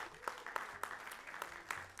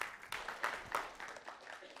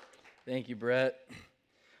Thank you, Brett.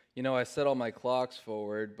 You know, I set all my clocks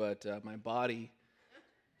forward, but my body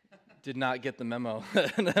did not get the memo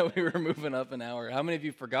that we were moving up an hour. How many of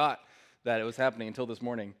you forgot that it was happening until this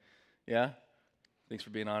morning? Yeah? Thanks for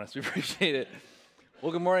being honest. We appreciate it.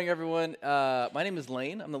 Well, good morning, everyone. My name is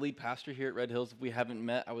Lane. I'm the lead pastor here at Red Hills. If we haven't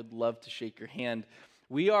met, I would love to shake your hand.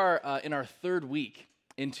 We are in our third week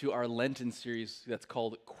into our Lenten series that's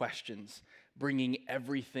called Questions, bringing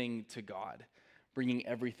everything to God. Bringing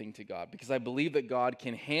everything to God, because I believe that God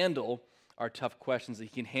can handle our tough questions, that He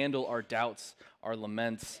can handle our doubts, our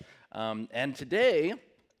laments. And today,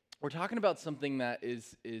 we're talking about something that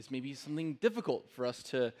is maybe something difficult for us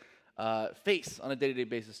to face on a day-to-day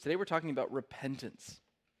basis. Today, we're talking about repentance.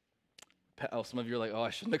 Some of you are like, oh, I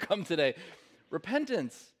shouldn't have come today.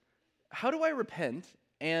 Repentance. How do I repent,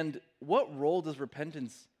 and what role does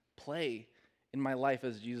repentance play in my life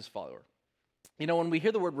as a Jesus follower? You know, when we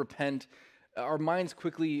hear the word repent, our minds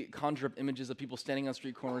quickly conjure up images of people standing on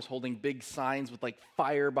street corners holding big signs with like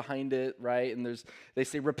fire behind it, right? And they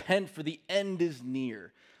say, repent for the end is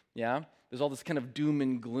near, yeah? There's all this kind of doom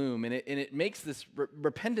and gloom, and it makes this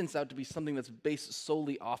repentance out to be something that's based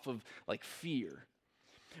solely off of like fear.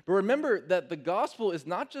 But remember that the gospel is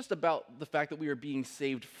not just about the fact that we are being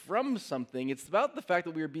saved from something, it's about the fact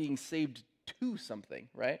that we are being saved to something,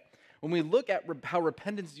 right? When we look at how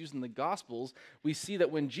repentance is used in the Gospels, we see that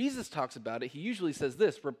when Jesus talks about it, he usually says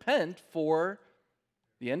this: repent for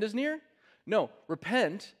the end is near? No,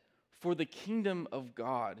 repent for the kingdom of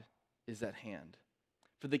God is at hand.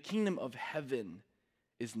 For the kingdom of heaven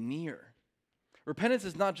is near. Repentance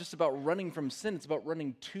is not just about running from sin, it's about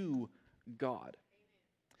running to God.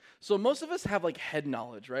 So most of us have like head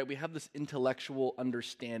knowledge, right? We have this intellectual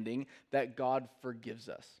understanding that God forgives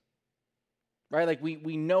us. Right? Like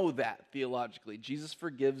we know that theologically. Jesus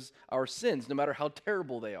forgives our sins, no matter how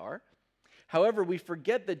terrible they are. However, we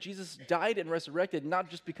forget that Jesus died and resurrected not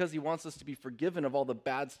just because he wants us to be forgiven of all the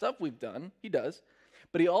bad stuff we've done, he does,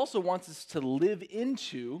 but he also wants us to live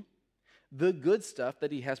into the good stuff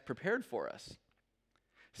that he has prepared for us.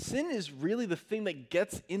 Sin is really the thing that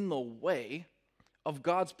gets in the way of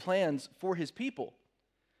God's plans for his people.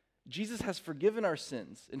 Jesus has forgiven our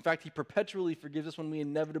sins. In fact, he perpetually forgives us when we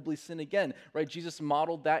inevitably sin again, right? Jesus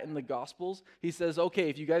modeled that in the Gospels. He says, okay,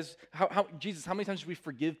 if you guys, Jesus, how many times should we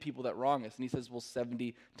forgive people that wrong us? And he says, well,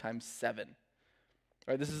 70 times 7.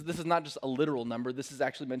 Right? This is not just a literal number. This is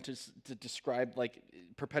actually meant to describe like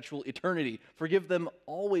perpetual eternity. Forgive them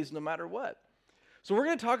always, no matter what. So we're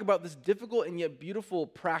going to talk about this difficult and yet beautiful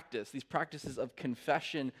practice, these practices of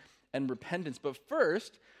confession and repentance. But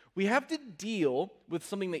first, we have to deal with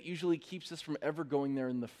something that usually keeps us from ever going there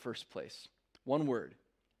in the first place. One word: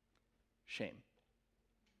 shame.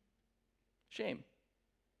 Shame.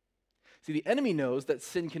 See, the enemy knows that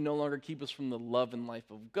sin can no longer keep us from the love and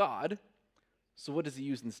life of God, so what does he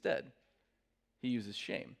use instead? He uses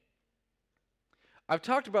shame. I've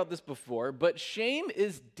talked about this before, but shame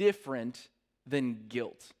is different than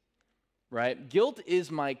guilt, right? Guilt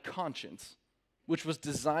is my conscience, which was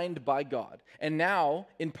designed by God. And now,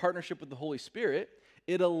 in partnership with the Holy Spirit,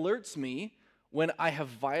 it alerts me when I have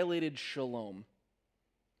violated shalom.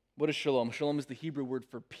 What is shalom? Shalom is the Hebrew word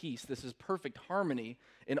for peace. This is perfect harmony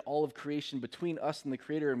in all of creation between us and the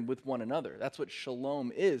Creator and with one another. That's what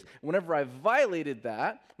shalom is. Whenever I've violated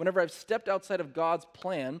that, whenever I've stepped outside of God's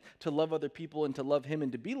plan to love other people and to love Him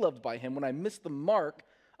and to be loved by Him, when I miss the mark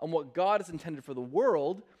on what God has intended for the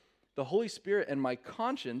world, the Holy Spirit and my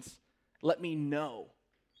conscience let me know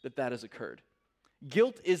that that has occurred.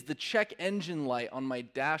 Guilt is the check engine light on my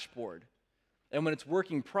dashboard. And when it's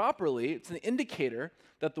working properly, it's an indicator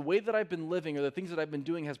that the way that I've been living or the things that I've been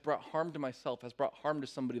doing has brought harm to myself, has brought harm to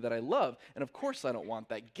somebody that I love. And of course I don't want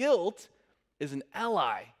that. Guilt is an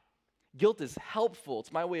ally. Guilt is helpful.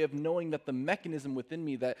 It's my way of knowing that the mechanism within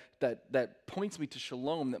me that points me to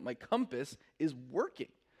shalom, that my compass is working.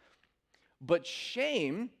 But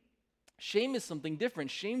shame is something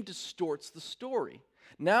different. Shame distorts the story.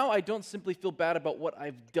 Now I don't simply feel bad about what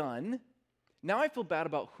I've done. Now I feel bad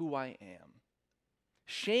about who I am.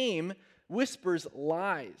 Shame whispers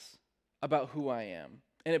lies about who I am.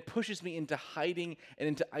 And it pushes me into hiding and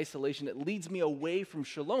into isolation. It leads me away from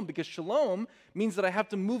shalom, because shalom means that I have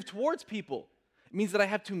to move towards people. It means that I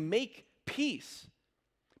have to make peace.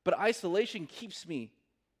 But isolation keeps me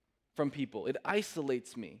from people. It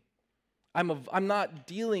isolates me. I'm not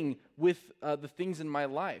dealing with the things in my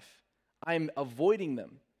life. I'm avoiding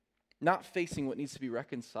them, not facing what needs to be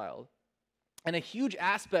reconciled. And a huge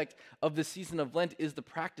aspect of the season of Lent is the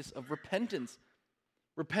practice of repentance.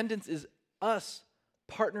 Repentance is us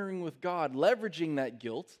partnering with God, leveraging that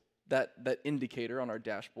guilt, that indicator on our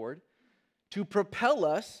dashboard, to propel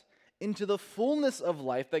us into the fullness of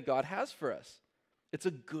life that God has for us. It's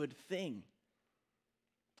a good thing.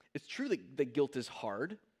 It's true that guilt is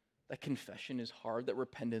hard, that confession is hard, that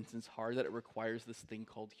repentance is hard, that it requires this thing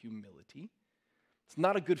called humility. It's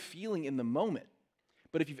not a good feeling in the moment.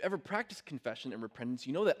 But if you've ever practiced confession and repentance,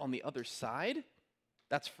 you know that on the other side,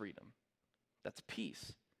 that's freedom. That's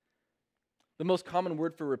peace. The most common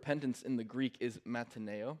word for repentance in the Greek is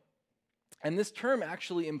metaneo. And this term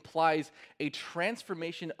actually implies a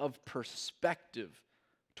transformation of perspective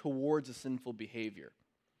towards a sinful behavior.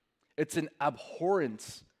 It's an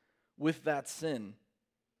abhorrence with that sin.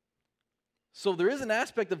 So there is an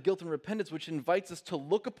aspect of guilt and repentance which invites us to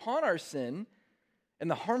look upon our sin and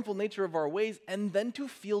the harmful nature of our ways and then to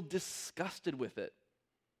feel disgusted with it.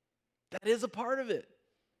 That is a part of it.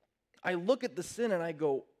 I look at the sin and I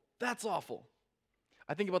go, that's awful.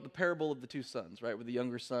 I think about the parable of the two sons, right? Where the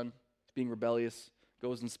younger son, being rebellious,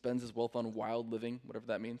 goes and spends his wealth on wild living, whatever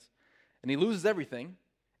that means. And he loses everything,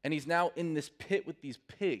 and he's now in this pit with these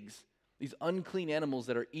pigs, these unclean animals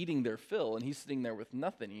that are eating their fill, and he's sitting there with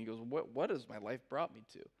nothing. And he goes, what has my life brought me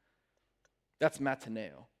to? That's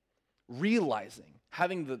metaneo. Realizing,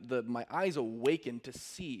 having my eyes awakened to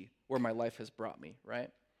see where my life has brought me, right?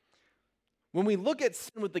 When we look at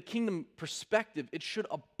sin with the kingdom perspective, it should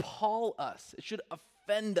appall us. It should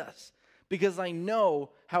offend us because I know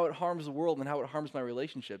how it harms the world and how it harms my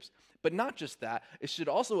relationships. But not just that, it should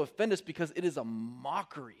also offend us because it is a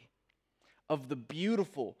mockery of the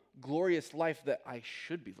beautiful, glorious life that I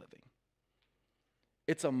should be living.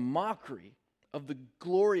 It's a mockery of the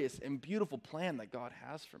glorious and beautiful plan that God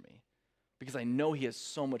has for me because I know He has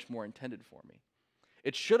so much more intended for me.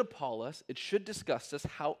 It should appall us. It should disgust us.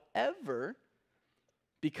 However,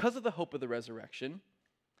 because of the hope of the resurrection,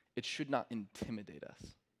 it should not intimidate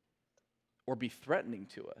us or be threatening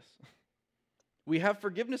to us. We have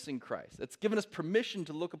forgiveness in Christ. It's given us permission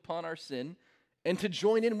to look upon our sin and to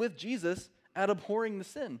join in with Jesus at abhorring the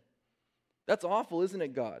sin. That's awful, isn't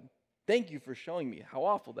it, God? Thank you for showing me how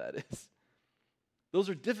awful that is. Those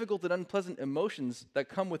are difficult and unpleasant emotions that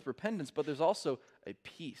come with repentance, but there's also a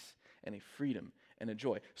peace and a freedom and a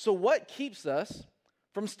joy. So what keeps us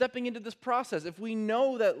from stepping into this process? If we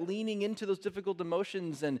know that leaning into those difficult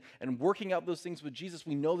emotions and working out those things with Jesus,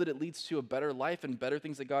 we know that it leads to a better life and better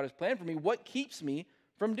things that God has planned for me, what keeps me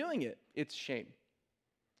from doing it? It's shame.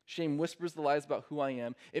 Shame whispers the lies about who I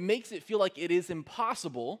am. It makes it feel like it is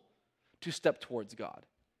impossible to step towards God,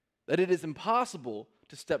 that it is impossible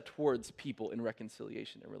to step towards people in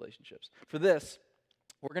reconciliation and relationships. For this,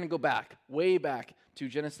 we're going to go back, way back to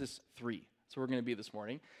Genesis 3. That's where we're going to be this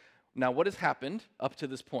morning. Now, what has happened up to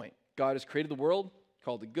this point? God has created the world,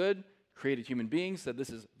 called it good, created human beings, said this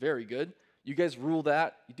is very good. You guys rule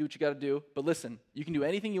that. You do what you got to do. But listen, you can do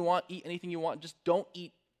anything you want, eat anything you want. Just don't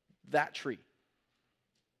eat that tree.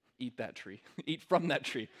 Eat that tree. Eat from that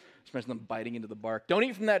tree. Just imagine them biting into the bark. Don't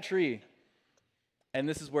eat from that tree. And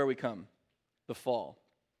this is where we come. The fall.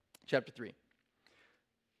 Chapter 3.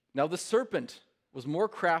 Now the serpent was more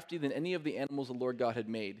crafty than any of the animals the Lord God had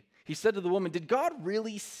made. He said to the woman, "Did God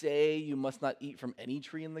really say you must not eat from any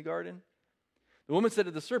tree in the garden?" The woman said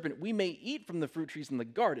to the serpent, "We may eat from the fruit trees in the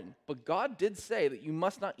garden, but God did say that you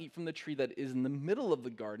must not eat from the tree that is in the middle of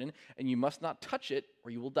the garden, and you must not touch it,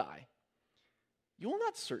 or you will die." "You will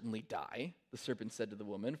not certainly die," the serpent said to the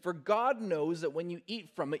woman, "for God knows that when you eat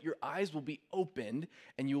from it, your eyes will be opened,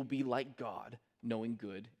 and you will be like God, knowing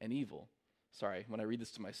good and evil." Sorry, when I read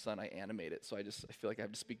this to my son, I animate it, so I feel like I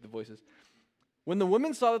have to speak the voices. "When the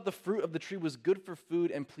woman saw that the fruit of the tree was good for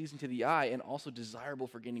food and pleasing to the eye and also desirable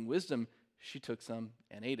for gaining wisdom, she took some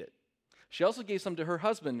and ate it. She also gave some to her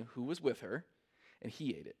husband who was with her, and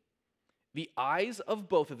he ate it. The eyes of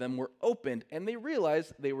both of them were opened, and they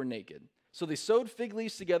realized they were naked. So they sewed fig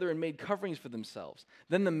leaves together and made coverings for themselves.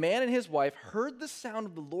 Then the man and his wife heard the sound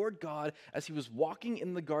of the Lord God as he was walking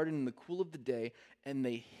in the garden in the cool of the day, and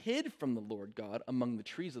they hid from the Lord God among the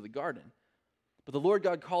trees of the garden. But the Lord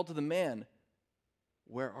God called to the man,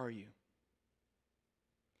 'Where are you?'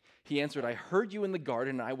 He answered, 'I heard you in the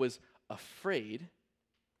garden, and I was afraid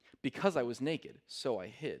because I was naked, so I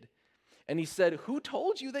hid.' And he said, 'Who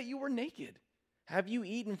told you that you were naked? Have you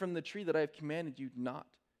eaten from the tree that I have commanded you not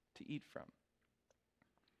to eat from?'"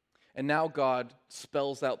 And now God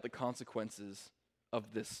spells out the consequences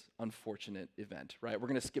of this unfortunate event, right? We're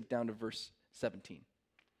going to skip down to verse 17.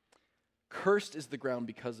 "Cursed is the ground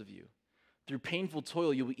because of you. Through painful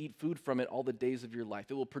toil, you will eat food from it all the days of your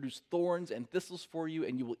life. It will produce thorns and thistles for you,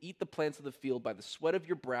 and you will eat the plants of the field. By the sweat of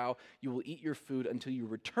your brow, you will eat your food until you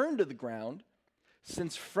return to the ground,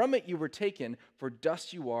 since from it you were taken, for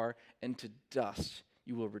dust you are, and to dust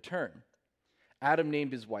you will return. Adam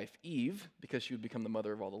named his wife Eve because she would become the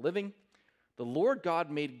mother of all the living. The Lord God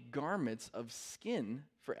made garments of skin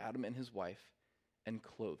for Adam and his wife and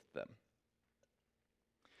clothed them.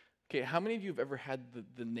 Okay, how many of you have ever had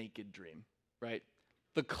the naked dream, right?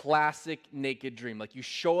 The classic naked dream. Like you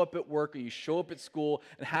show up at work or you show up at school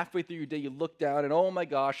and halfway through your day you look down and oh my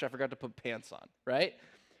gosh, I forgot to put pants on, right?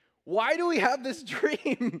 Why do we have this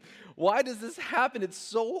dream? Why does this happen? It's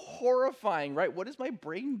so horrifying, right? What is my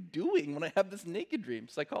brain doing when I have this naked dream?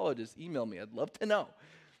 Psychologists, email me. I'd love to know.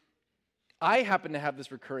 I happen to have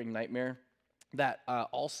this recurring nightmare that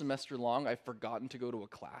all semester long I've forgotten to go to a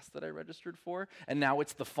class that I registered for, and now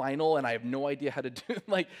it's the final and I have no idea how to do it.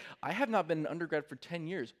 Like, I have not been an undergrad for 10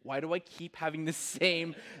 years. Why do I keep having the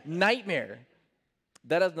same nightmare?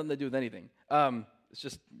 That has nothing to do with anything. It's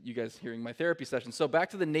just you guys hearing my therapy session. So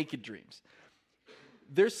back to the naked dreams.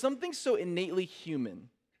 There's something so innately human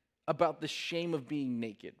about the shame of being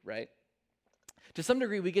naked, right? To some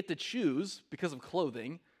degree, we get to choose, because of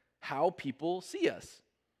clothing, how people see us.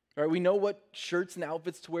 Right? We know what shirts and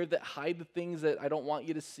outfits to wear that hide the things that I don't want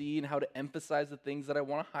you to see and how to emphasize the things that I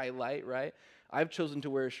want to highlight, right? I've chosen to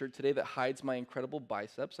wear a shirt today that hides my incredible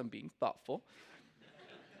biceps. I'm being thoughtful.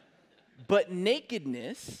 But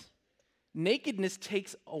nakedness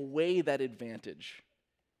takes away that advantage.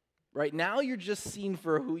 Right? Now you're just seen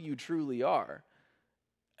for who you truly are.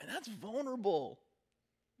 And that's vulnerable.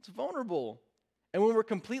 It's vulnerable. And when we're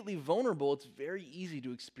completely vulnerable, it's very easy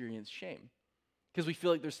to experience shame because we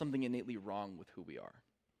feel like there's something innately wrong with who we are,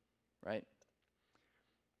 right?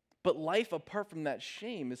 But life apart from that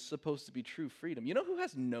shame is supposed to be true freedom. You know who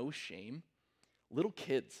has no shame? Little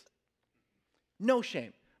kids. No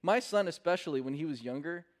shame. My son, especially when he was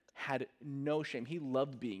younger, had no shame. He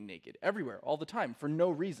loved being naked everywhere, all the time, for no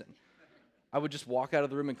reason. I would just walk out of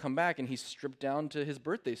the room and come back, and he's stripped down to his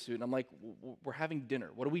birthday suit. And I'm like, we're having dinner.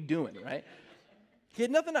 What are we doing, right? He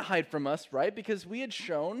had nothing to hide from us, right? Because we had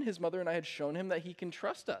shown, his mother and I had shown him that he can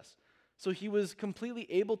trust us. So he was completely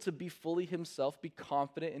able to be fully himself, be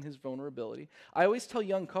confident in his vulnerability. I always tell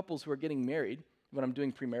young couples who are getting married, when I'm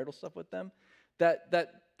doing premarital stuff with them, that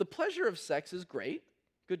the pleasure of sex is great.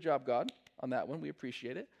 Good job, God, on that one. We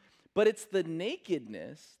appreciate it. But it's the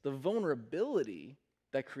nakedness, the vulnerability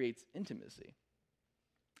that creates intimacy.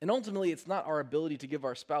 And ultimately, it's not our ability to give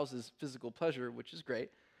our spouses physical pleasure, which is great,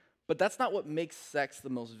 but that's not what makes sex the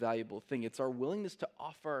most valuable thing. It's our willingness to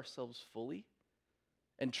offer ourselves fully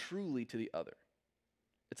and truly to the other.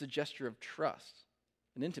 It's a gesture of trust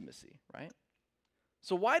and intimacy, right?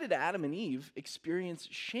 So why did Adam and Eve experience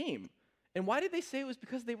shame? And why did they say it was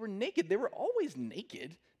because they were naked? They were always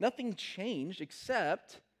naked. Nothing changed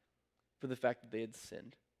except for the fact that they had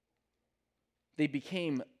sinned. They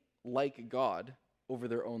became like God over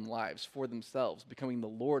their own lives, for themselves, becoming the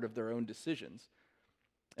Lord of their own decisions.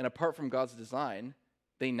 And apart from God's design,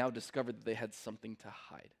 they now discovered that they had something to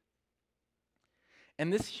hide.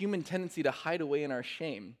 And this human tendency to hide away in our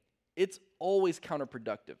shame, it's always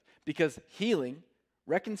counterproductive because healing,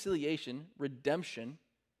 reconciliation, redemption,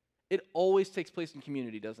 it always takes place in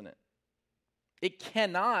community, doesn't it? It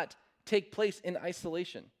cannot take place in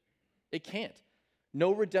isolation. It can't.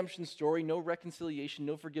 No redemption story, no reconciliation,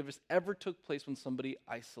 no forgiveness ever took place when somebody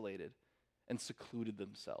isolated and secluded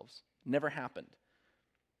themselves. Never happened.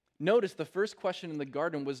 Notice the first question in the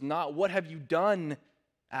garden was not, "What have you done,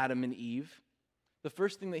 Adam and Eve?" The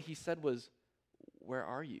first thing that he said was, "Where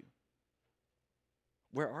are you?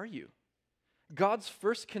 Where are you?" God's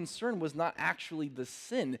first concern was not actually the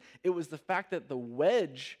sin. It was the fact that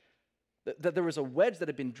that there was a wedge that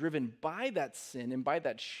had been driven by that sin and by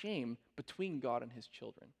that shame between God and his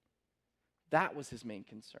children. That was his main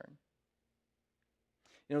concern.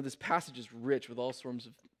 You know, this passage is rich with all sorts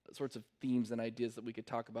of themes and ideas that we could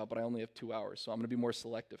talk about, but I only have 2 hours, so I'm going to be more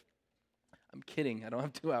selective. I'm kidding. I don't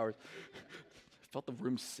have 2 hours. I felt the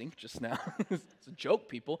room sink just now. It's a joke,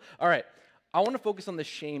 people. All right. I want to focus on the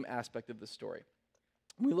shame aspect of the story.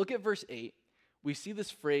 When we look at verse 8, we see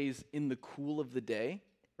this phrase, "in the cool of the day,"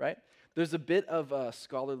 right? There's a bit of a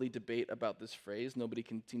scholarly debate about this phrase. Nobody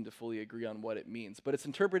can seem to fully agree on what it means, but it's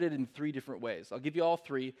interpreted in 3 different ways. I'll give you all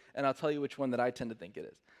 3, and I'll tell you which one that I tend to think it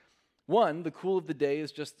is. One, the cool of the day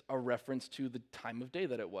is just a reference to the time of day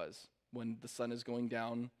that it was. When the sun is going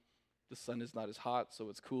down, the sun is not as hot, so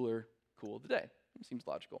it's cooler, cool of the day. It seems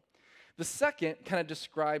logical. The second kind of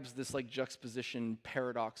describes this like juxtaposition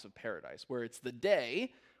paradox of paradise, where it's the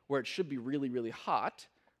day where it should be really, really hot,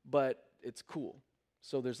 but it's cool.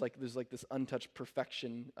 So there's like this untouched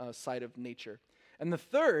perfection side of nature. And the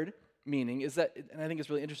third meaning is that, and I think it's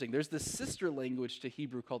really interesting, there's this sister language to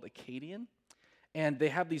Hebrew called Akkadian, and they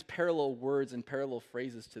have these parallel words and parallel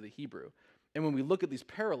phrases to the Hebrew. And when we look at these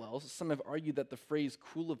parallels, some have argued that the phrase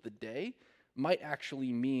cool of the day might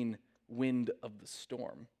actually mean wind of the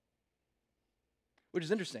storm, which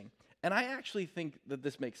is interesting. And I actually think that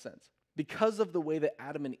this makes sense because of the way that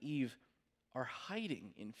Adam and Eve are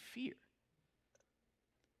hiding in fear.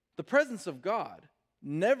 The presence of God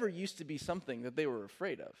never used to be something that they were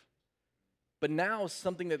afraid of. But now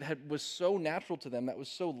something that was so natural to them, that was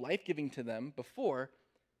so life-giving to them before,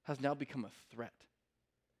 has now become a threat.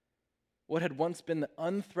 What had once been the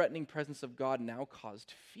unthreatening presence of God now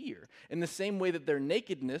caused fear. In the same way that their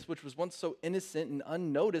nakedness, which was once so innocent and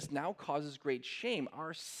unnoticed, now causes great shame.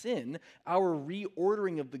 Our sin, our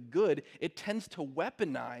reordering of the good, it tends to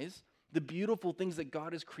weaponize the beautiful things that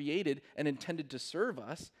God has created and intended to serve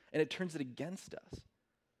us, and it turns it against us.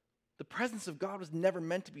 The presence of God was never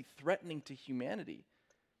meant to be threatening to humanity.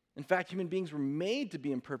 In fact, human beings were made to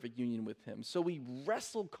be in perfect union with Him. So we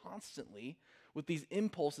wrestle constantly with these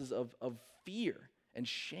impulses of fear and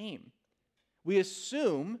shame. We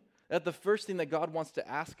assume that the first thing that God wants to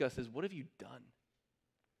ask us is, what have you done?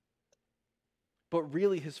 But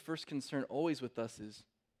really, His first concern always with us is,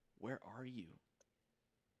 where are you?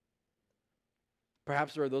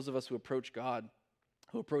 Perhaps there are those of us who approach God,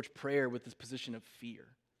 who approach prayer with this position of fear.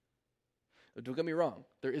 Don't get me wrong,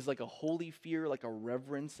 there is like a holy fear, like a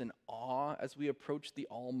reverence and awe as we approach the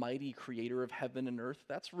almighty creator of heaven and earth.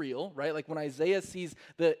 That's real, right? Like when Isaiah sees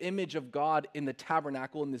the image of God in the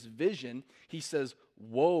tabernacle in this vision, he says,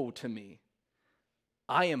 "Woe to me,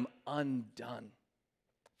 I am undone,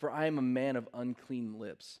 for I am a man of unclean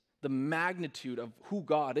lips." The magnitude of who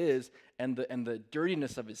God is and the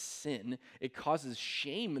dirtiness of his sin, it causes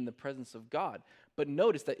shame in the presence of God. But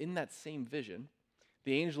notice that in that same vision,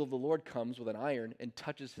 the angel of the Lord comes with an iron and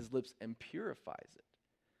touches his lips and purifies it.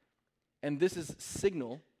 And this is a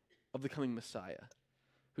signal of the coming Messiah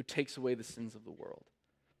who takes away the sins of the world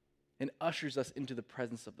and ushers us into the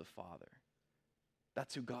presence of the Father.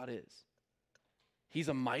 That's who God is. He's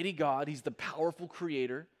a mighty God. He's the powerful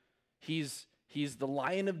creator. He's the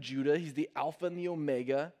Lion of Judah. He's the Alpha and the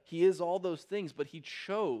Omega. He is all those things, but he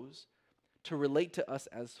chose to relate to us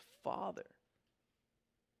as Father.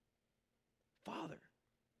 Father.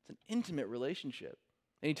 It's an intimate relationship.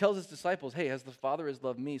 And he tells his disciples, hey, as the Father has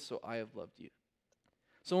loved me, so I have loved you.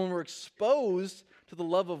 So when we're exposed to the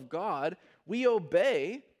love of God, we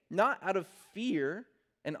obey not out of fear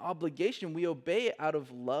and obligation. We obey out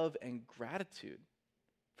of love and gratitude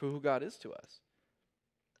for who God is to us.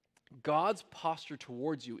 God's posture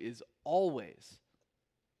towards you is always,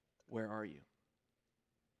 where are you?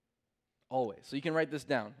 Always. So you can write this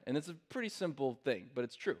down. And it's a pretty simple thing, but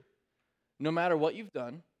it's true. No matter what you've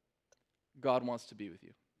done, God wants to be with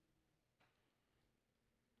you.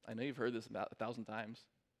 I know you've heard this about 1,000 times.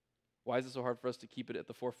 Why is it so hard for us to keep it at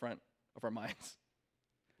the forefront of our minds?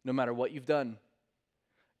 No matter what you've done,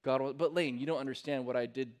 God wants, but Lane, you don't understand what I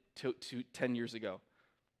did 10 years ago.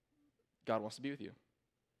 God wants to be with you.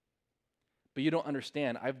 But you don't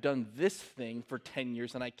understand, I've done this thing for 10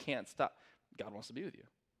 years and I can't stop. God wants to be with you.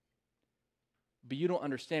 But you don't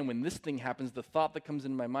understand, when this thing happens, the thought that comes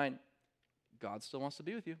into my mind, God still wants to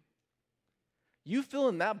be with you. You fill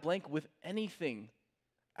in that blank with anything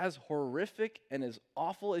as horrific and as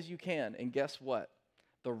awful as you can, and guess what?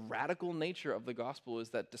 The radical nature of the gospel is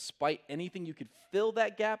that despite anything you could fill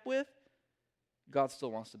that gap with, God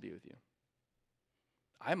still wants to be with you.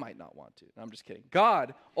 I might not want to. I'm just kidding.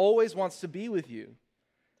 God always wants to be with you.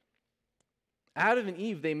 Adam and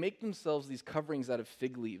Eve, they make themselves these coverings out of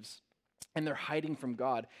fig leaves, and they're hiding from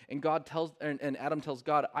God. And Adam tells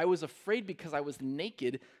God, I was afraid because I was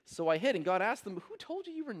naked, so I hid. And God asked them, who told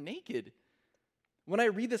you you were naked? When I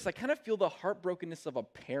read this, I kind of feel the heartbrokenness of a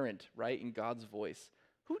parent, right, in God's voice.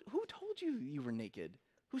 Who told you you were naked?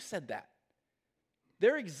 Who said that?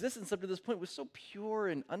 Their existence up to this point was so pure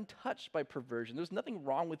and untouched by perversion. There's nothing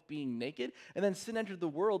wrong with being naked. And then sin entered the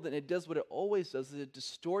world, and it does what it always does, is it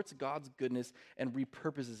distorts God's goodness and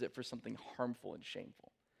repurposes it for something harmful and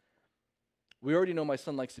shameful. We already know my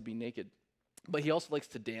son likes to be naked, but he also likes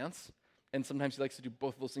to dance, and sometimes he likes to do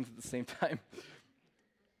both of those things at the same time.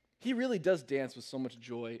 He really does dance with so much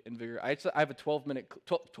joy and vigor. I have a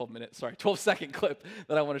 12-second clip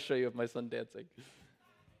that I want to show you of my son dancing.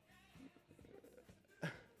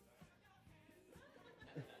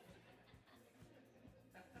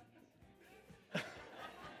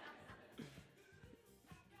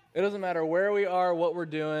 It doesn't matter where we are, what we're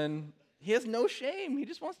doing. He has no shame. He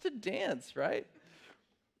just wants to dance, right?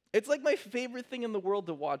 It's like my favorite thing in the world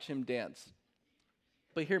to watch him dance.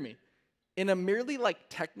 But hear me. In a merely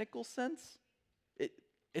technical sense,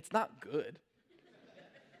 it's not good.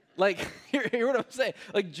 Like, hear what I'm saying?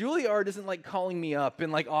 Like, Juilliard isn't like calling me up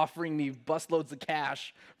and like offering me busloads of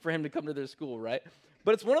cash for him to come to their school, right?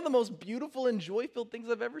 But it's one of the most beautiful and joy-filled things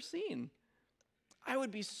I've ever seen. I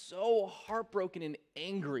would be so heartbroken and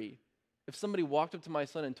angry if somebody walked up to my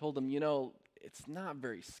son and told him, it's not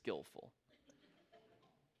very skillful.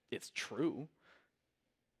 It's true.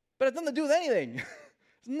 But it's nothing to do with anything.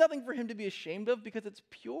 There's nothing for him to be ashamed of because it's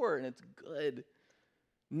pure and it's good.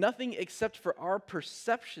 Nothing except for our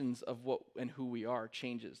perceptions of what and who we are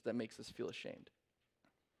changes that makes us feel ashamed.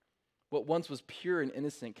 What once was pure and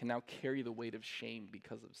innocent can now carry the weight of shame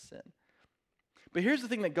because of sin. But here's the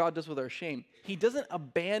thing that God does with our shame. He doesn't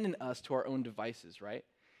abandon us to our own devices, right?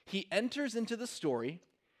 He enters into the story,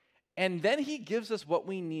 and then he gives us what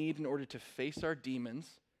we need in order to face our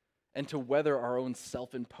demons and to weather our own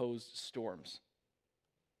self-imposed storms.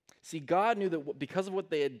 See, God knew that because of what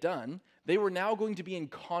they had done, they were now going to be in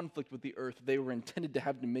conflict with the earth they were intended to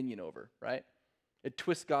have dominion over, right? It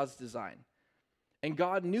twists God's design. And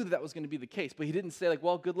God knew that was going to be the case, but he didn't say like,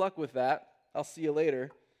 well, good luck with that. I'll see you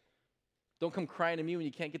later. Don't come crying to me when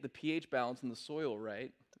you can't get the pH balance in the soil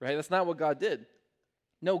right? That's not what God did.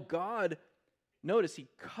 No, God, notice, he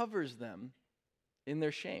covers them in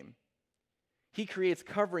their shame. He creates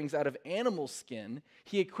coverings out of animal skin.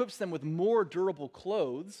 He equips them with more durable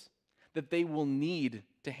clothes that they will need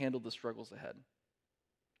to handle the struggles ahead.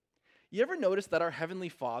 You ever notice that our Heavenly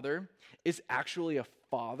Father is actually a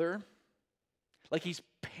father? Like he's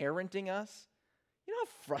parenting us? You know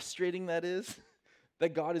how frustrating that is?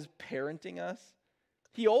 That God is parenting us?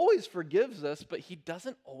 He always forgives us, but he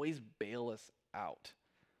doesn't always bail us out.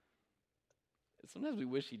 Sometimes we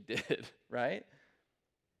wish he did, right?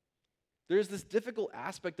 There's this difficult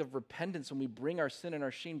aspect of repentance when we bring our sin and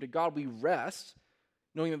our shame to God. We rest,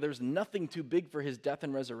 knowing that there's nothing too big for his death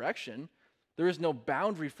and resurrection. There is no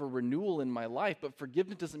boundary for renewal in my life, but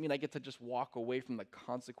forgiveness doesn't mean I get to just walk away from the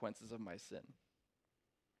consequences of my sin.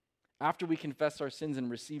 After we confess our sins and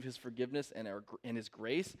receive his forgiveness and his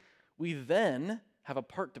grace, we then have a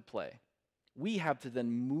part to play. We have to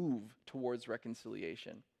then move towards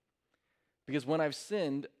reconciliation. Because when I've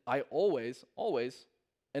sinned, I always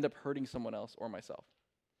end up hurting someone else or myself.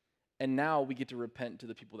 And now we get to repent to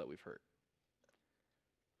the people that we've hurt.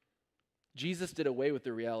 Jesus did away with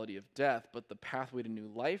the reality of death, but the pathway to new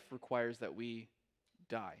life requires that we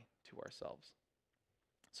die to ourselves.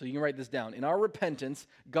 So you can write this down. In our repentance,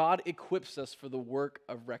 God equips us for the work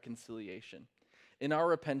of reconciliation. In our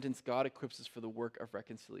repentance, God equips us for the work of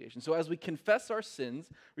reconciliation. So as we confess our sins,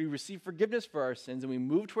 we receive forgiveness for our sins, and we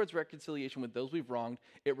move towards reconciliation with those we've wronged,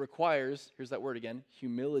 it requires, here's that word again,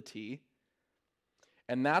 humility.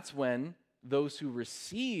 And that's when those who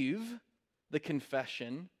receive the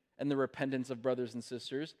confession and the repentance of brothers and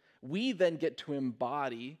sisters, we then get to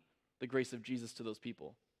embody the grace of Jesus to those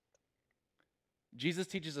people. Jesus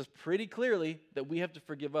teaches us pretty clearly that we have to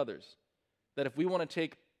forgive others. That if we want to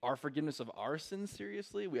take our forgiveness of our sins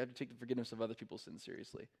seriously, we have to take the forgiveness of other people's sins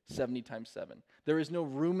seriously. 70 times 7. There is no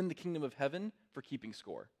room in the kingdom of heaven for keeping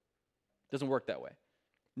score. It doesn't work that way.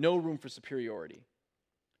 No room for superiority.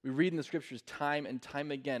 We read in the scriptures time and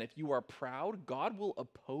time again, if you are proud, God will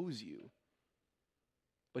oppose you,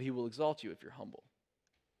 but he will exalt you if you're humble.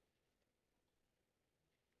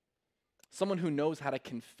 Someone who knows how to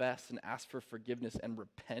confess and ask for forgiveness and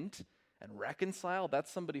repent and reconcile, that's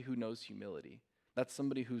somebody who knows humility. That's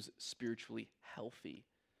somebody who's spiritually healthy.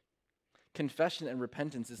 Confession and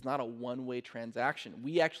repentance is not a one-way transaction.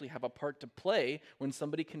 We actually have a part to play when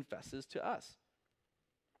somebody confesses to us.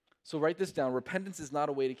 So write this down. Repentance is not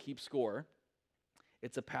a way to keep score.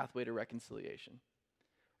 It's a pathway to reconciliation.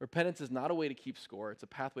 Repentance is not a way to keep score. It's a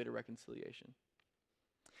pathway to reconciliation.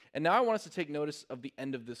 And now I want us to take notice of the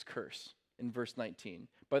end of this curse in verse 19.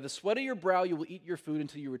 By the sweat of your brow you will eat your food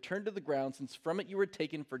until you return to the ground, since from it you were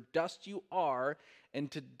taken, for dust you are, and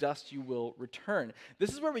to dust you will return.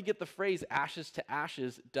 This is where we get the phrase ashes to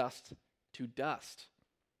ashes, dust to dust.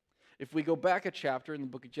 If we go back a chapter in the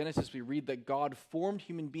book of Genesis, we read that God formed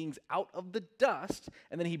human beings out of the dust,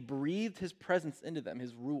 and then he breathed his presence into them,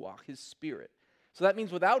 his ruach, his spirit. So that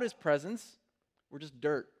means without his presence, we're just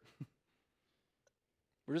dirt.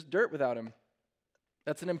 We're just dirt without him.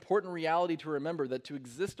 That's an important reality to remember, that to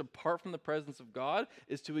exist apart from the presence of God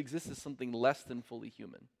is to exist as something less than fully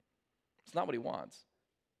human. It's not what he wants.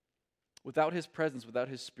 Without his presence, without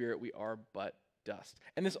his spirit, we are but dust.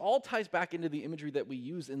 And this all ties back into the imagery that we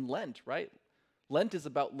use in Lent, right? Lent is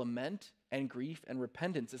about lament and grief and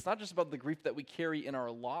repentance. It's not just about the grief that we carry in our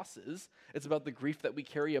losses. It's about the grief that we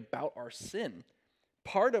carry about our sin.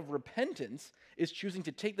 Part of repentance is choosing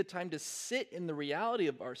to take the time to sit in the reality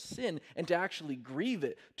of our sin and to actually grieve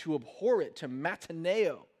it, to abhor it, to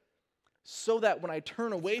mataneo, so that when I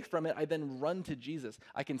turn away from it, I then run to Jesus.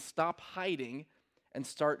 I can stop hiding and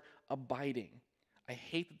start abiding. I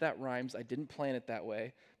hate that that rhymes. I didn't plan it that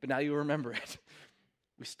way, but now you remember it.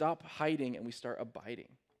 We stop hiding and we start abiding.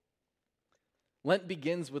 Lent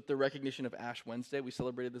begins with the recognition of Ash Wednesday. We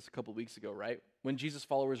celebrated this a couple weeks ago, right? When Jesus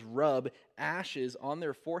followers rub ashes on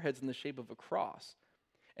their foreheads in the shape of a cross.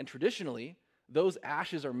 And traditionally, those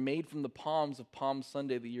ashes are made from the palms of Palm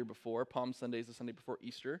Sunday the year before. Palm Sunday is the Sunday before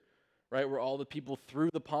Easter, right? Where all the people threw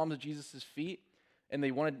the palms of Jesus' feet, and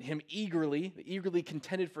they wanted him eagerly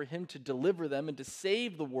contended for him to deliver them and to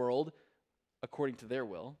save the world according to their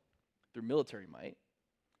will, through military might.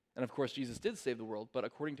 And of course, Jesus did save the world, but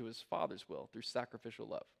according to his Father's will, through sacrificial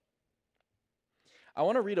love. I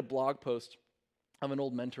want to read a blog post of an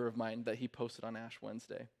old mentor of mine that he posted on Ash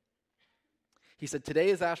Wednesday. He said, "Today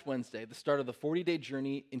is Ash Wednesday, the start of the 40-day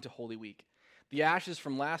journey into Holy Week. The ashes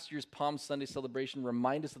from last year's Palm Sunday celebration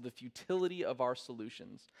remind us of the futility of our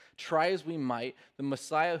solutions. Try as we might, the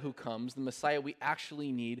Messiah who comes, the Messiah we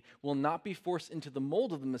actually need, will not be forced into the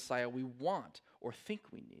mold of the Messiah we want or think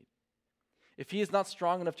we need. If he is not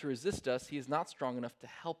strong enough to resist us, he is not strong enough to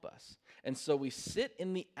help us. And so we sit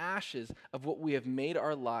in the ashes of what we have made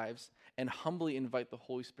our lives and humbly invite the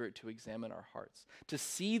Holy Spirit to examine our hearts, to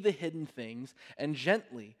see the hidden things and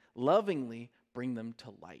gently, lovingly bring them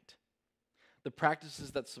to light. The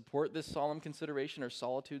practices that support this solemn consideration are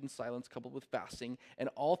solitude and silence coupled with fasting, and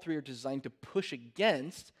all three are designed to push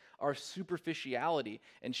against our superficiality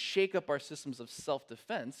and shake up our systems of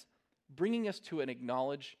self-defense, bringing us to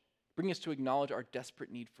acknowledge our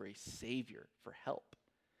desperate need for a Savior, for help.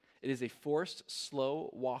 It is a forced,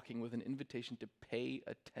 slow walking with an invitation to pay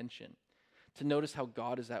attention, to notice how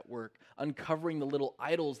God is at work, uncovering the little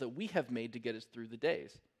idols that we have made to get us through the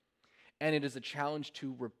days. And it is a challenge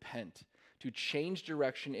to repent, to change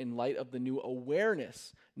direction in light of the new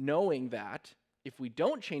awareness, knowing that if we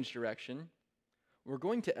don't change direction, we're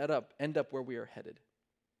going to end up where we are headed.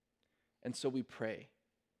 And so we pray,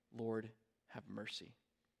 Lord, have mercy.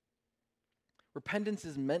 Repentance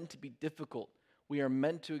is meant to be difficult. We are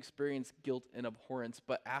meant to experience guilt and abhorrence,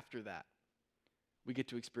 but after that, we get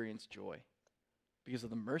to experience joy because of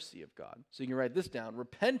the mercy of God. So you can write this down.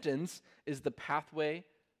 Repentance is the pathway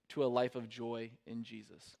to a life of joy in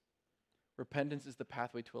Jesus. Repentance is the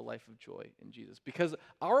pathway to a life of joy in Jesus, because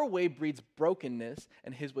our way breeds brokenness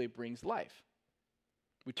and his way brings life.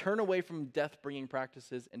 We turn away from death-bringing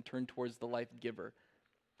practices and turn towards the life giver.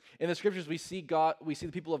 In the scriptures, we see the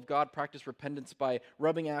people of God practice repentance by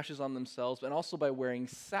rubbing ashes on themselves and also by wearing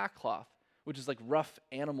sackcloth, which is like rough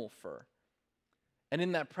animal fur. And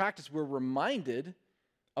in that practice, we're reminded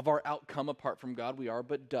of our outcome apart from God. We are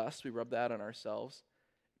but dust. We rub that on ourselves.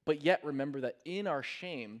 But yet remember that in our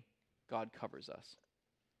shame, God covers us.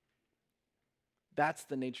 That's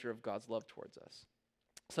the nature of God's love towards us.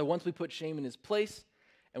 So once we put shame in his place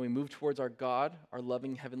and we move towards our God, our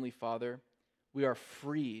loving Heavenly Father, we are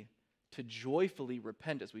free to joyfully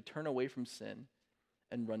repent as we turn away from sin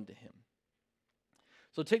and run to him.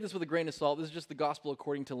 So take this with a grain of salt. This is just the gospel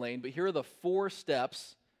according to Lane, but here are the 4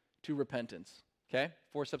 steps to repentance, okay?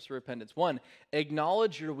 4 steps to repentance. 1,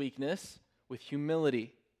 acknowledge your weakness with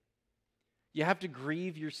humility. You have to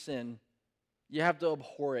grieve your sin. You have to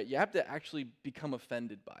abhor it. You have to actually become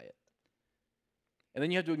offended by it. And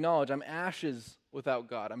then you have to acknowledge, I'm ashes without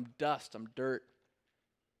God. I'm dust. I'm dirt.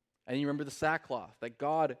 And you remember the sackcloth, that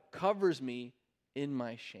God covers me in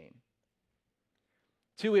my shame.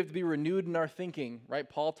 2, we have to be renewed in our thinking, right?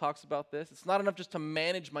 Paul talks about this. It's not enough just to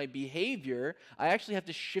manage my behavior. I actually have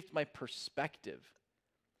to shift my perspective.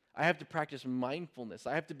 I have to practice mindfulness.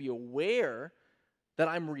 I have to be aware that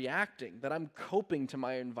I'm reacting, that I'm coping to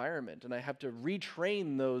my environment, and I have to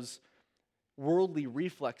retrain those worldly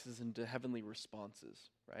reflexes into heavenly responses,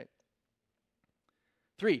 right?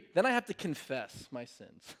 3, then I have to confess my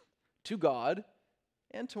sins to God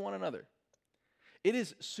and to one another. It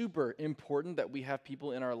is super important that we have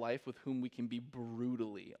people in our life with whom we can be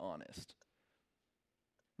brutally honest.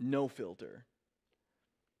 No filter.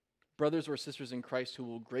 Brothers or sisters in Christ who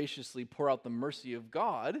will graciously pour out the mercy of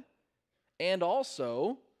God and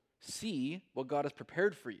also see what God has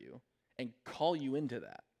prepared for you and call you into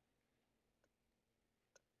that.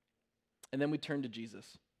 And then we turn to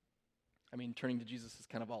Jesus. Turning to Jesus is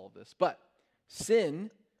kind of all of this. But sin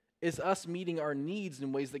is us meeting our needs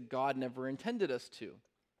in ways that God never intended us to.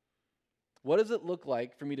 What does it look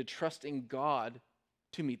like for me to trust in God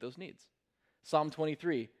to meet those needs? Psalm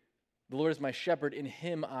 23, the Lord is my shepherd, in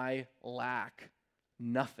him I lack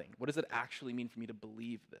nothing. What does it actually mean for me to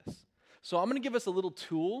believe this? So I'm going to give us a little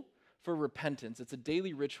tool for repentance. It's a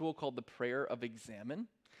daily ritual called the prayer of examine.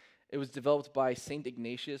 It was developed by St.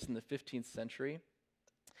 Ignatius in the 15th century.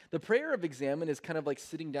 The prayer of examine is kind of like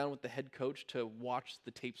sitting down with the head coach to watch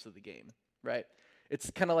the tapes of the game, right? It's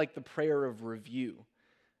kind of like the prayer of review.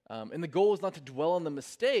 And the goal is not to dwell on the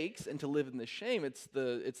mistakes and to live in the shame.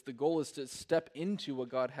 The goal is to step into what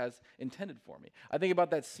God has intended for me. I think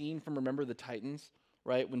about that scene from Remember the Titans,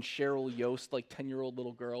 right? When Cheryl Yost, like 10-year-old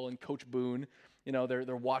little girl, and Coach Boone,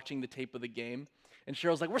 they're watching the tape of the game. And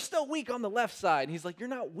Cheryl's like, we're still weak on the left side. And he's like, you're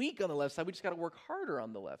not weak on the left side. We just got to work harder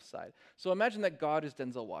on the left side. So imagine that God is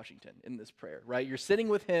Denzel Washington in this prayer, right? You're sitting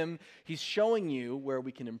with him. He's showing you where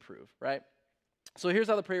we can improve, right? So here's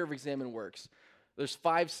how the prayer of examine works. There's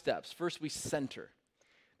 5 steps. First, we center.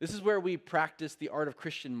 This is where we practice the art of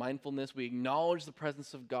Christian mindfulness. We acknowledge the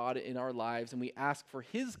presence of God in our lives, and we ask for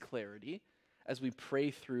his clarity as we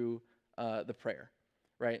pray through the prayer,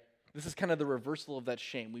 right? This is kind of the reversal of that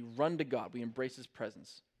shame. We run to God. We embrace his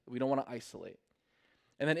presence. We don't want to isolate.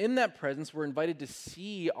 And then in that presence, we're invited to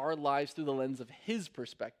see our lives through the lens of his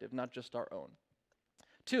perspective, not just our own.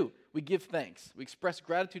 2, we give thanks. We express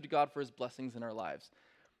gratitude to God for his blessings in our lives.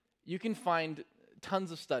 You can find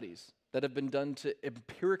tons of studies that have been done to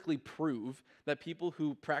empirically prove that people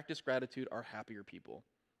who practice gratitude are happier people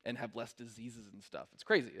and have less diseases and stuff. It's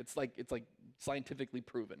crazy. It's like scientifically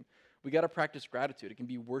proven. We got to practice gratitude. It can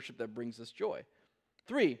be worship that brings us joy.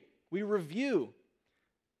 3, we review.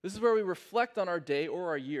 This is where we reflect on our day or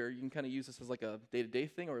our year. You can kind of use this as like a day-to-day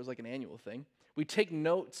thing or as like an annual thing. We take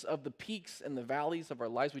notes of the peaks and the valleys of our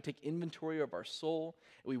lives. We take inventory of our soul.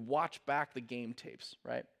 And we watch back the game tapes,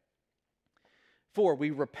 right? 4, we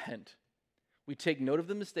repent. We take note of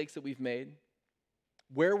the mistakes that we've made.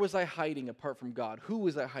 Where was I hiding apart from God? Who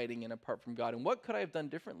was I hiding in apart from God? And what could I have done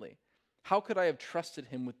differently? How could I have trusted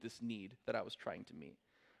him with this need that I was trying to meet?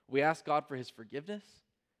 We ask God for his forgiveness,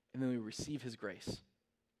 and then we receive his grace,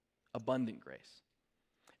 abundant grace.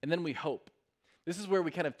 And then we hope. This is where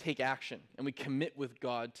we kind of take action, and we commit with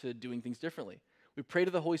God to doing things differently. We pray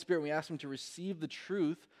to the Holy Spirit, and we ask him to receive the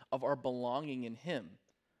truth of our belonging in him,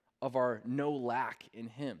 of our no lack in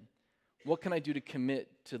him. What can I do to commit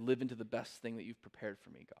to live into the best thing that you've prepared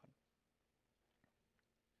for me, God?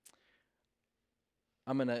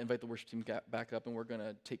 I'm going to invite the worship team back up, and we're going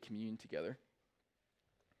to take communion together.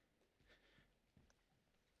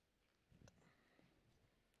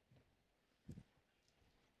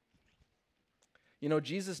 You know,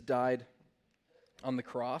 Jesus died on the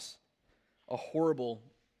cross, a horrible,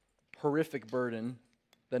 horrific burden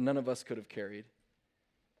that none of us could have carried.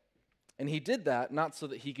 And he did that not so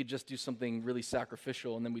that he could just do something really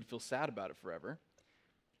sacrificial and then we'd feel sad about it forever.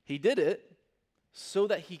 He did it so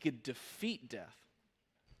that he could defeat death.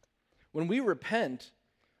 When we repent,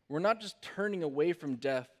 we're not just turning away from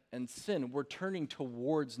death and sin, we're turning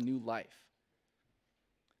towards new life.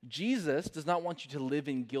 Jesus does not want you to live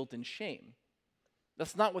in guilt and shame.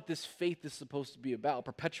 That's not what this faith is supposed to be about,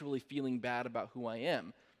 perpetually feeling bad about who I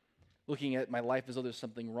am, looking at my life as though there's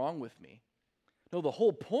something wrong with me. No, the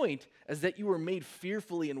whole point is that you were made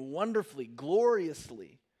fearfully and wonderfully,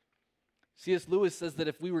 gloriously. C.S. Lewis says that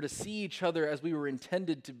if we were to see each other as we were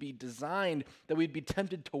intended to be designed, that we'd be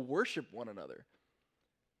tempted to worship one another.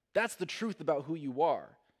 That's the truth about who you are.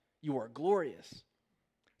 You are glorious.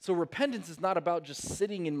 So repentance is not about just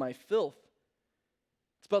sitting in my filth.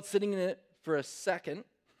 It's about sitting in it for a second,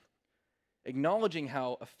 acknowledging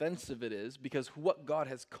how offensive it is, because what God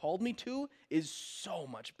has called me to is so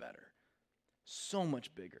much better, so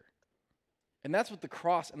much bigger. And that's what the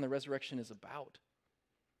cross and the resurrection is about.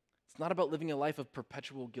 It's not about living a life of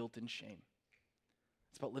perpetual guilt and shame.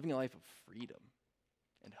 It's about living a life of freedom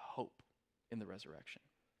and hope in the resurrection.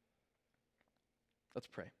 Let's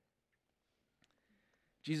pray.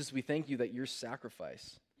 Jesus, we thank you that your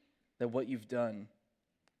sacrifice, that what you've done,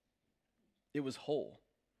 it was whole.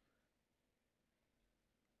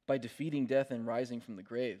 By defeating death and rising from the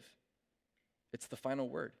grave, it's the final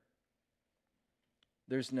word.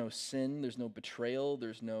 There's no sin, there's no betrayal,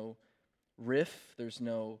 there's no riff, there's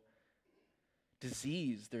no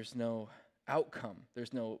disease, there's no outcome,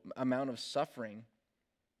 there's no amount of suffering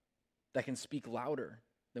that can speak louder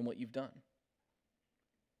than what you've done.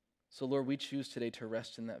 So, Lord, we choose today to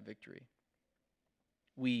rest in that victory.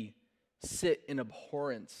 We sit in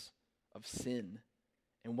abhorrence of sin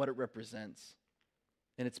and what it represents,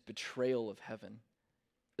 and its betrayal of heaven,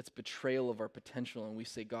 its betrayal of our potential, and we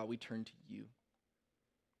say, God, we turn to you.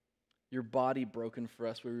 Your body broken for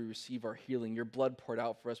us, where we receive our healing. Your blood poured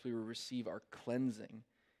out for us, where we receive our cleansing.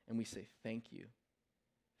 And we say, thank you.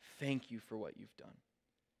 Thank you for what you've done.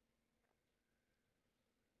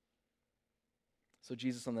 So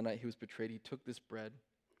Jesus, on the night he was betrayed, he took this bread.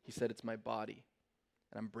 He said, it's my body,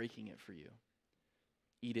 and I'm breaking it for you.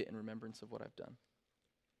 Eat it in remembrance of what I've done.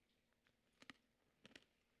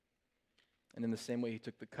 And in the same way, he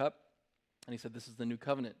took the cup, and he said, this is the new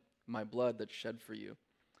covenant, my blood that's shed for you.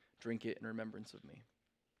 Drink it in remembrance of me.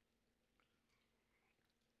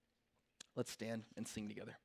 Let's stand and sing together.